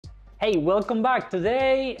Hey, welcome back.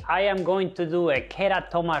 Today I am going to do a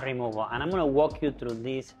keratoma removal and I'm going to walk you through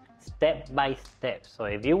this step by step. So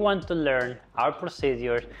if you want to learn our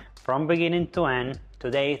procedures from beginning to end,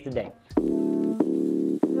 today is the day.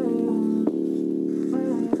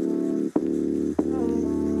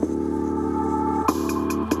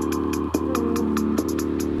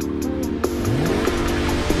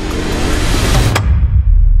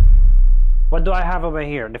 What do I have over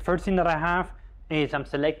here? The first thing that I have is I'm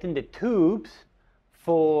selecting the tubes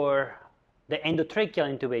for the endotracheal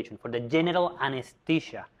intubation, for the general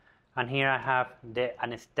anesthesia. And here I have the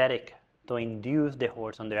anesthetic to induce the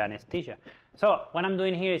horse under anesthesia. So what I'm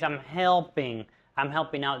doing here is I'm helping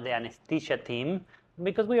out the anesthesia team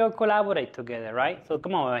because we all collaborate together, right? So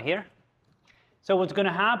come on over here. So what's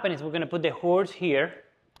gonna happen is we're gonna put the horse here.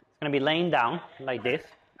 It's gonna be laying down like this,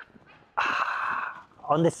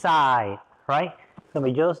 on the side, right? It's gonna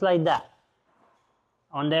be just like that,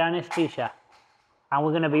 under anesthesia, and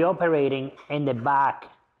we're going to be operating in the back,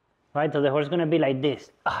 right? So the horse is going to be like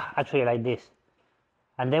this, actually like this,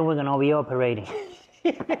 and then we're going to be operating.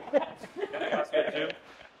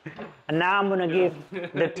 And now I'm going to give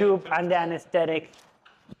the tube and the anesthetic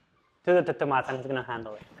to the Tourniquets, and he's going to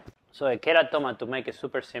handle it. So a keratoma, to make it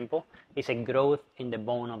super simple, is a growth in the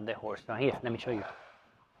bone of the horse. Now here, let me show you.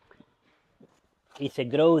 It's a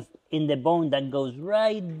growth in the bone that goes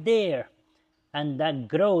right there. And that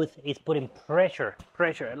growth is putting pressure,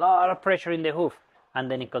 a lot of pressure in the hoof, and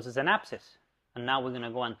then it causes an abscess. And now we're gonna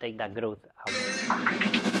go and take that growth out.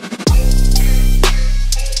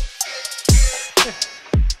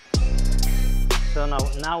 So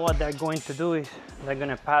now what they're going to do is they're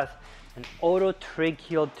gonna pass an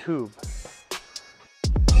orotracheal tube.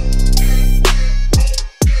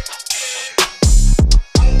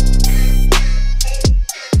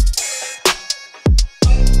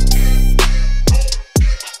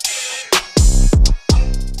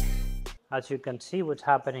 As you can see, what's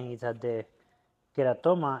happening is that the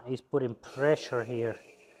keratoma is putting pressure here,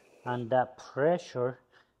 and that pressure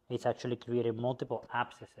is actually creating multiple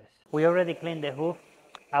abscesses. We already cleaned the hoof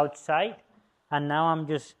outside, and now I'm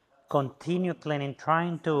just continue cleaning,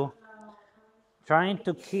 trying to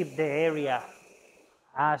keep the area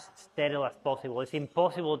as sterile as possible. It's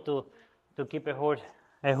impossible to keep a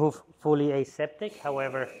hoof fully aseptic.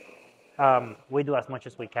 However, we do as much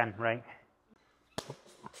as we can, right?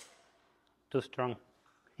 Too strong.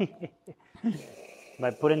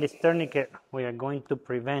 By putting this tourniquet, we are going to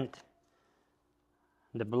prevent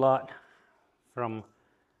the blood from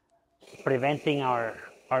preventing our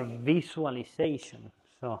visualization.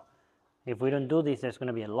 So if we don't do this, there's going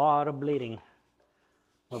to be a lot of bleeding.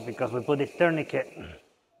 But because we put this tourniquet,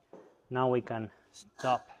 now we can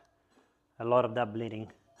stop a lot of that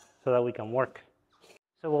bleeding so that we can work.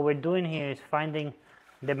 So what we're doing here is finding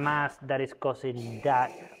the mass that is causing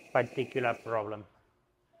that particular problem.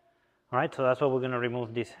 All right, so that's why we're going to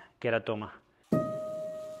remove this keratoma.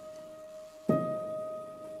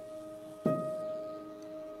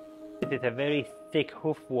 It is a very thick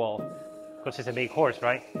hoof wall because it's a big horse,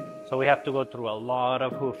 right? So we have to go through a lot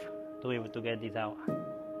of hoof to be able to get this out.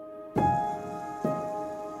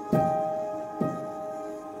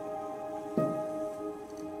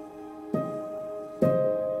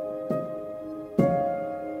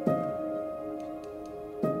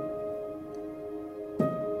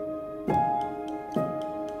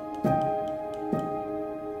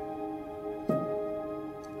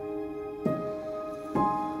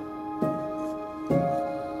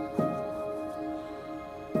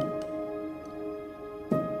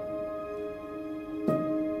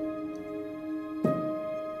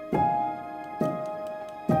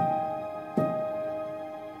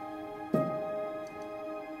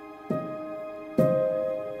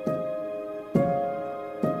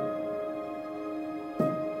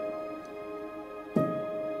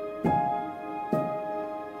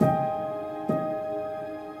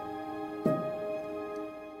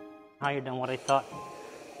 Higher than what I thought.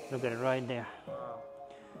 Look at it right there.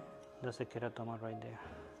 That's a keratoma right there.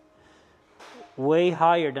 Way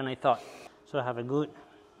higher than I thought. So I have a good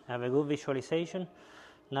visualization.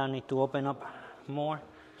 Now I need to open up more.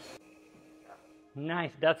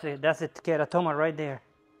 Nice. That's a keratoma right there.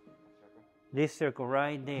 This circle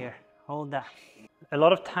right there. Hold that. A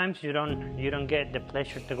lot of times you don't get the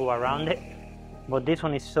pleasure to go around it, but this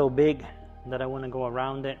one is so big that I want to go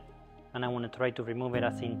around it. And I want to try to remove it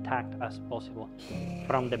as intact as possible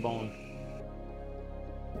from the bone.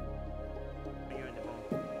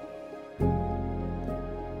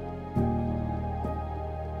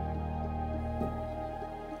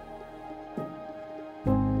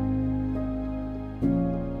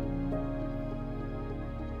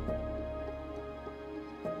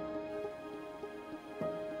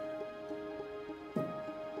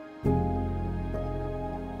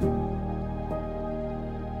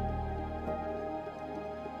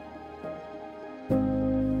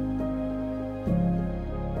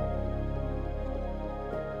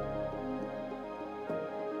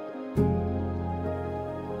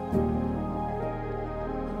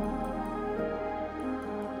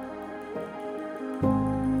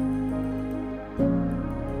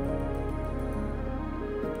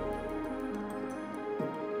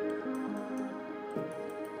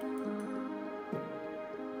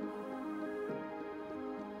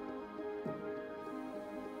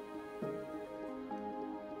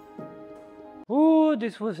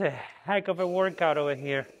 this was a heck of a workout over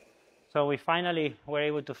here. So we finally were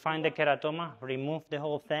able to find the keratoma, remove the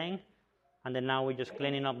whole thing, and then now we're just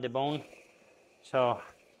cleaning up the bone. So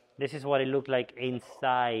this is what it looked like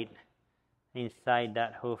inside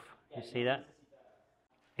that hoof. You see that?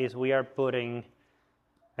 Is we are putting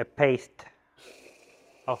a paste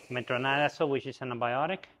of metronidazole, which is an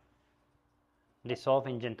antibiotic, dissolved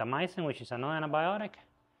in gentamicin, which is another antibiotic,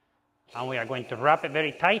 and we are going to wrap it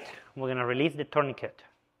very tight. We're going to release the tourniquet.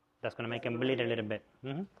 That's going to make him bleed a little bit.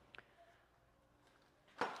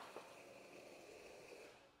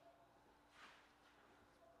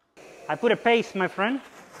 I put a paste, my friend,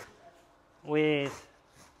 with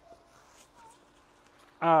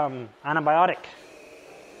antibiotic.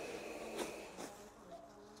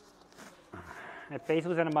 A paste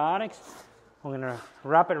with antibiotics. We're going to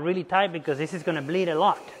wrap it really tight because this is going to bleed a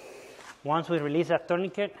lot. Once we release that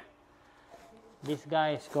tourniquet, this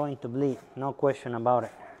guy is going to bleed, no question about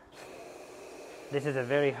it. This is a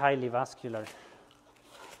very highly vascular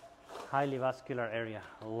area.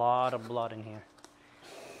 A lot of blood in here.